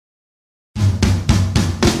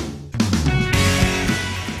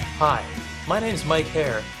Hi, my name is Mike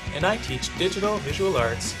Hare, and I teach digital visual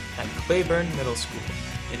arts at Claiborne Middle School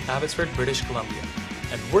in Abbotsford, British Columbia.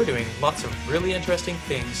 And we're doing lots of really interesting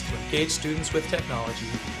things to engage students with technology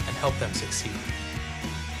and help them succeed.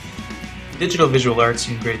 In digital visual arts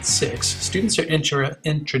in grade 6, students are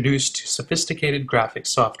introduced to sophisticated graphic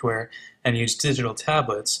software and use digital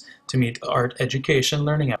tablets to meet art education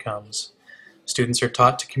learning outcomes. Students are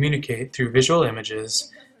taught to communicate through visual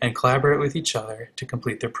images and collaborate with each other to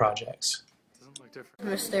complete their projects.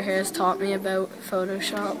 Mr. Harris taught me about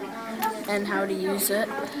Photoshop and how to use it.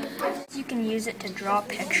 You can use it to draw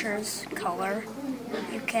pictures, color.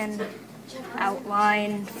 You can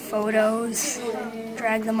outline photos,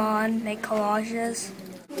 drag them on, make collages.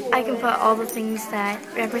 I can put all the things that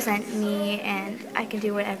represent me, and I can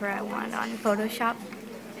do whatever I want on Photoshop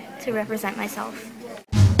to represent myself.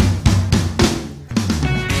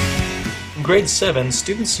 In grade 7,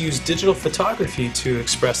 students use digital photography to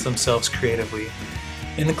express themselves creatively.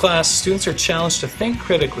 In the class, students are challenged to think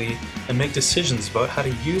critically and make decisions about how to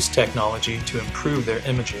use technology to improve their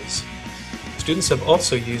images. Students have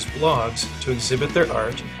also used blogs to exhibit their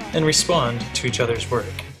art and respond to each other's work.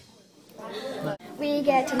 We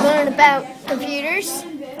get to learn about computers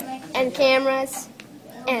and cameras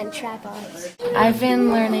and tripods. I've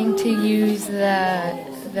been learning to use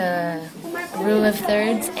the rule of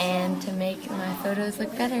thirds and to make my photos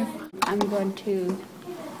look better. I'm going to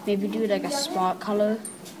maybe do like a spot color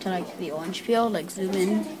to like the orange peel, like zoom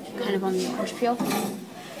in kind of on the orange peel.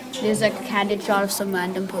 There's like a candid shot of some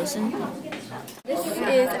random person. This is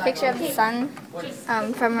a picture of the sun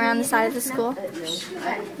from around the side of the school,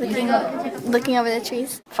 looking over the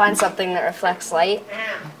trees. Find something that reflects light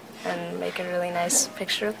and make a really nice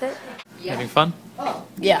picture with it. Having fun?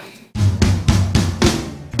 Yeah.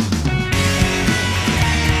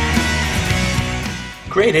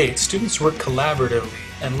 Grade 8, students work collaboratively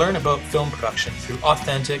and learn about film production through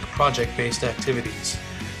authentic, project-based activities.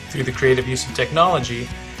 Through the creative use of technology,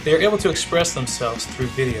 they are able to express themselves through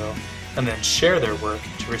video and then share their work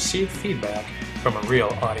to receive feedback from a real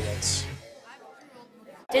audience.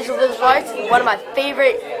 Digital visual arts is one of my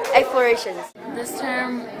favorite explorations. This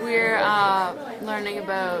term we're learning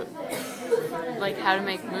about like how to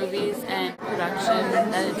make movies and production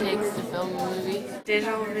that it takes to film a movie.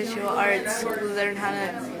 Digital visual arts, we learn how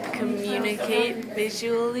to communicate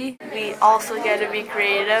visually. We also get to be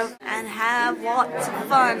creative and have lots of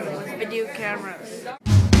fun with video cameras.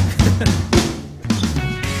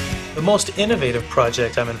 The most innovative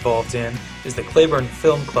project I'm involved in is the Claiborne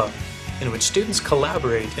Film Club, in which students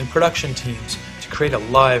collaborate in production teams to create a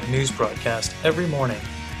live news broadcast every morning.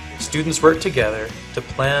 Students work together to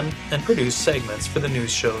plan and produce segments for the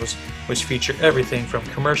news shows, which feature everything from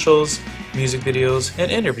commercials, music videos,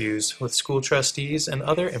 and interviews with school trustees and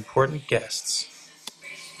other important guests.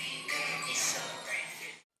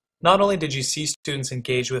 Not only did you see students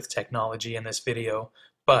engage with technology in this video,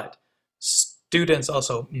 but students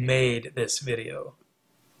also made this video.